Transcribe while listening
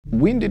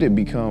When did it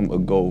become a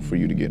goal for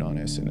you to get on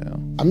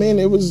SNL? I mean,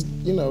 it was,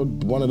 you know,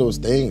 one of those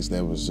things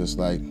that was just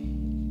like,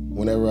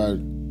 whenever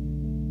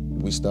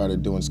we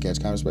started doing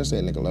sketch comedy, especially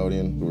at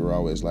Nickelodeon, we were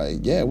always like,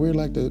 yeah, we're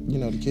like the, you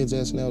know, the kids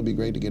at SNL, it'd be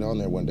great to get on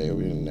there one day.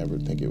 We didn't never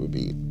think it would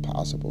be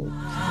possible.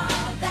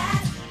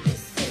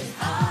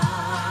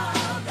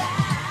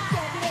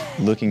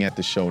 Looking at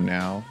the show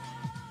now,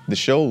 the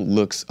show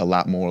looks a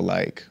lot more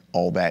like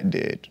All That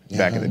did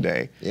back in the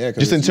day. Yeah,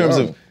 just in terms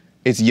of,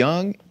 it's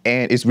young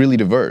and it's really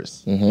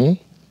diverse.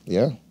 Mm-hmm.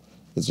 Yeah,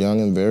 it's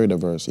young and very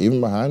diverse. Even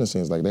behind the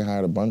scenes, like they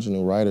hired a bunch of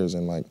new writers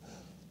and like,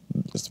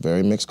 it's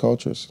very mixed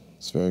cultures.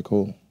 It's very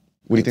cool.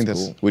 What do you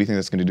think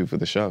that's going to do for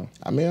the show?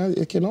 I mean,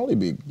 it can only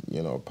be,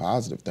 you know, a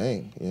positive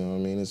thing. You know what I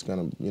mean? It's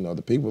gonna, you know,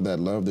 the people that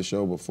loved the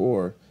show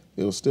before,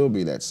 it'll still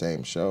be that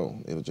same show.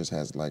 It just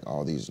has like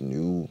all these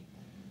new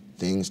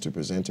things to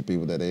present to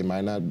people that they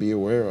might not be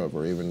aware of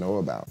or even know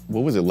about.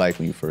 What was it like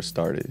when you first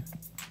started?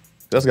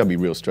 That's gotta be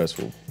real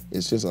stressful.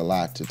 It's just a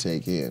lot to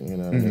take in, you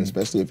know what I mean?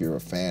 Especially if you're a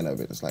fan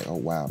of it. It's like, oh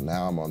wow,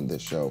 now I'm on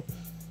this show.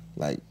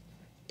 Like,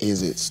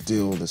 is it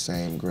still the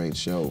same great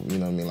show? You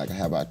know what I mean? Like,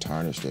 have I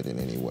tarnished it in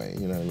any way?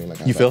 You know what I mean?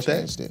 Like, you felt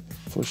that? It?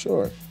 For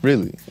sure.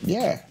 Really?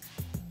 Yeah.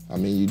 I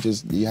mean,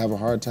 you have a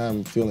hard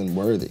time feeling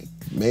worthy.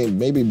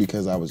 Maybe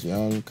because I was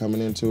young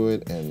coming into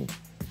it and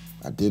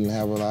I didn't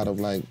have a lot of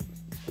like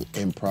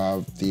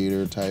improv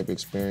theater type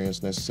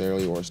experience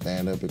necessarily or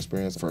stand-up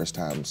experience. First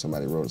time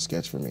somebody wrote a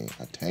sketch for me,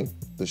 I tanked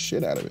the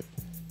shit out of it.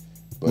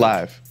 But,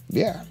 live?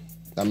 Yeah.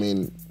 I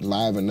mean,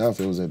 live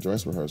enough, it was at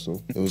dress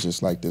rehearsal. It was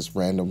just like this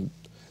random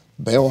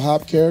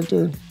bellhop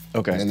character.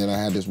 Okay. And then I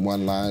had this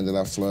one line that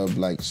I flubbed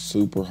like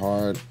super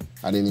hard.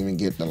 I didn't even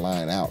get the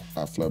line out.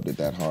 I flubbed it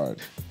that hard.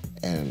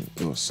 And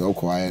it was so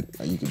quiet.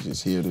 You could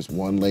just hear this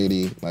one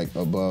lady like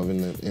above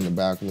in the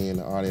balcony in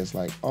the audience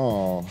like,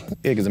 oh.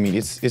 Yeah, because I mean,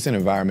 it's an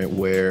environment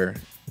where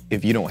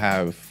if you don't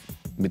have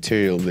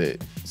material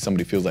that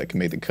somebody feels like can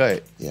make the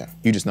cut, yeah,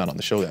 you're just not on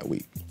the show that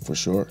week. For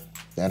sure.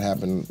 That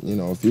happened, you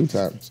know, a few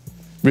times.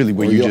 Really,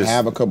 where you'll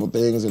have a couple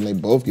things and they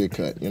both get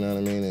cut, you know what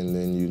I mean? And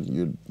then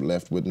you're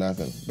left with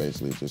nothing,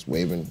 basically, just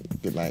waving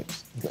good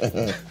nights.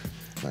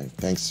 Like,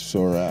 thanks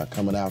for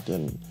coming out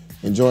and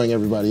enjoying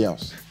everybody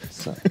else.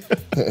 So.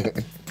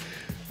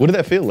 What did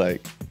that feel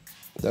like?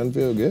 Doesn't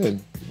feel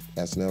good.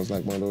 SNL's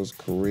like one of those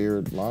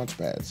career launch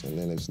pads. And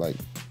then it's like,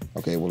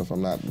 okay, well, if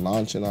I'm not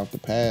launching off the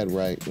pad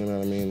right, you know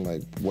what I mean?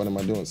 Like, what am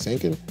I doing,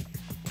 sinking?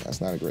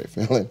 That's not a great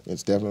feeling.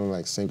 It's definitely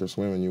like sink or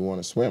swim and you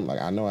want to swim.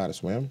 Like, I know how to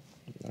swim.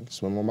 I can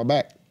swim on my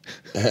back.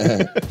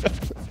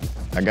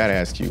 I gotta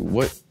ask you,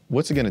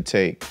 what's it gonna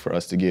take for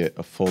us to get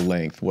a full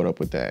length What Up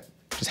With That?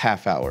 Just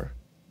half hour.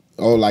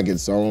 Oh, like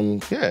its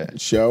own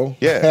show?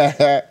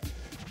 Yeah.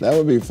 That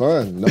would be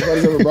fun.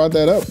 Nobody's ever brought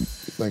that up.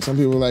 Like some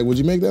people are like, would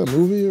you make that a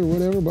movie or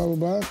whatever, blah,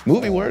 blah, blah?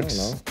 Movie works.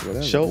 I don't know,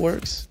 whatever. Show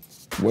works.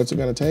 What's it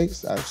gonna take?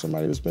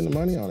 Somebody to spend the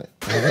money on it.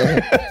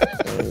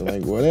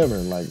 Like whatever,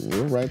 like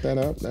we'll write that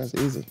up, that's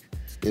easy.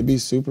 It'd be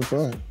super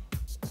fun.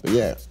 But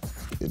yeah,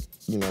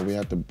 you know, we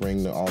have to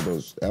bring all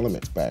those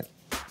elements back.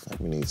 Like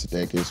we need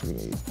Sudeikis, we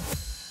need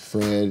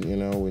Fred, you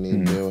know, we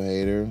need Bill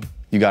Hader.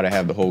 You gotta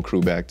have the whole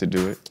crew back to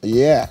do it.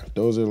 Yeah,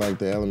 those are like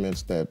the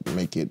elements that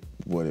make it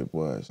what it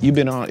was. You've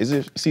been on, is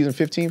it season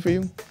 15 for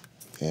you?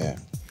 Yeah,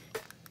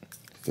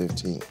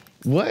 15.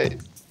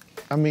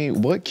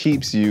 What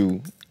keeps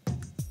you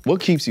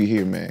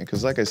here, man?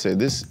 Because like I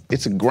said,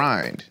 it's a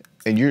grind,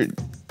 and you're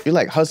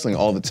like hustling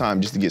all the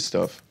time just to get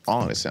stuff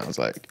on, it sounds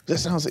like. It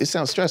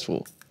sounds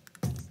stressful.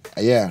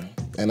 Yeah,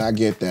 and I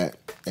get that.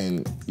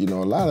 And, you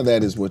know, a lot of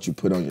that is what you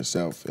put on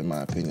yourself, in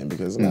my opinion,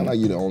 because it's not like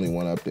you're the only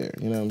one up there.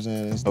 You know what I'm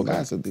saying? It's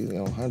lots of, you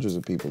know, hundreds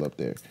of people up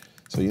there.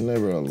 So you're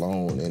never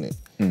alone in it.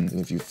 And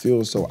if you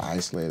feel so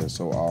isolated,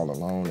 so all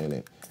alone in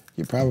it,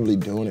 you're probably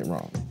doing it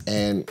wrong.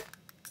 And,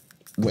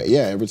 well,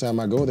 yeah, every time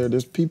I go there,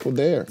 there's people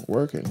there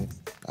working.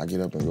 I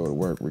get up and go to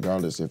work,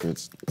 regardless if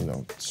it's, you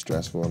know,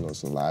 stressful and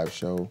it's a live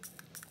show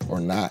or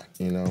not,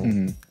 you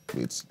know?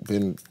 It's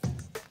been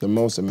the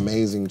most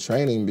amazing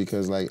training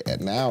because like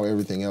now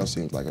everything else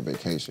seems like a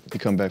vacation. You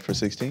come back for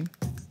 16?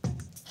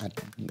 I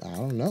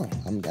don't know.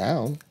 I'm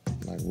down.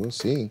 Like we'll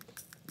see.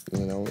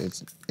 You know,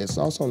 it's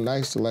also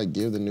nice to like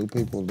give the new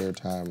people their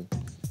time.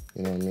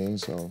 You know what I mean?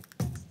 So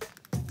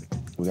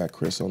we got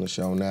Chris on the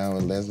show now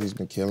and Leslie's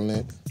been killing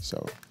it.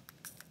 So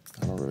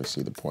I don't really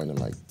see the point in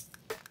like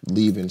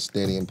leaving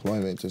steady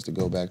employment just to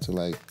go back to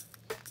like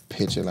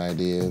pitching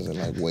ideas and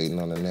like waiting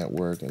on the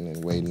network and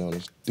then waiting on the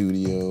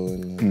studio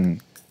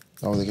and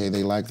okay,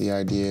 they like the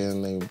idea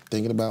and they're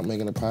thinking about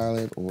making a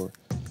pilot, or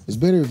it's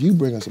better if you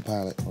bring us a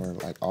pilot, or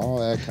like all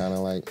that kind of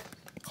like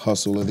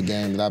hustle of the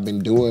game that I've been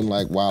doing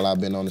like while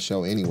I've been on the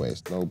show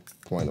anyways. No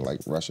point of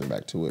like rushing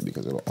back to it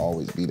because it'll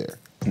always be there.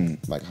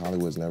 Like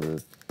Hollywood's never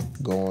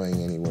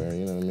going anywhere,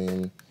 you know what I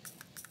mean?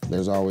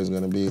 There's always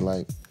gonna be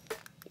like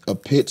a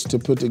pitch to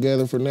put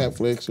together for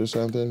Netflix or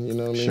something, you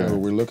know what I mean? Sure. Or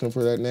we're looking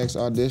for that next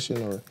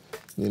audition, or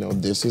you know,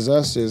 This Is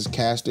Us is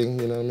casting,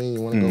 you know what I mean?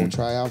 You want to go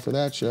try out for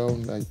that show?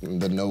 Like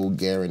the no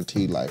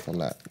guarantee life, I'm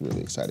not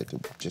really excited to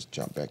just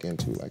jump back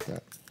into like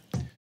that.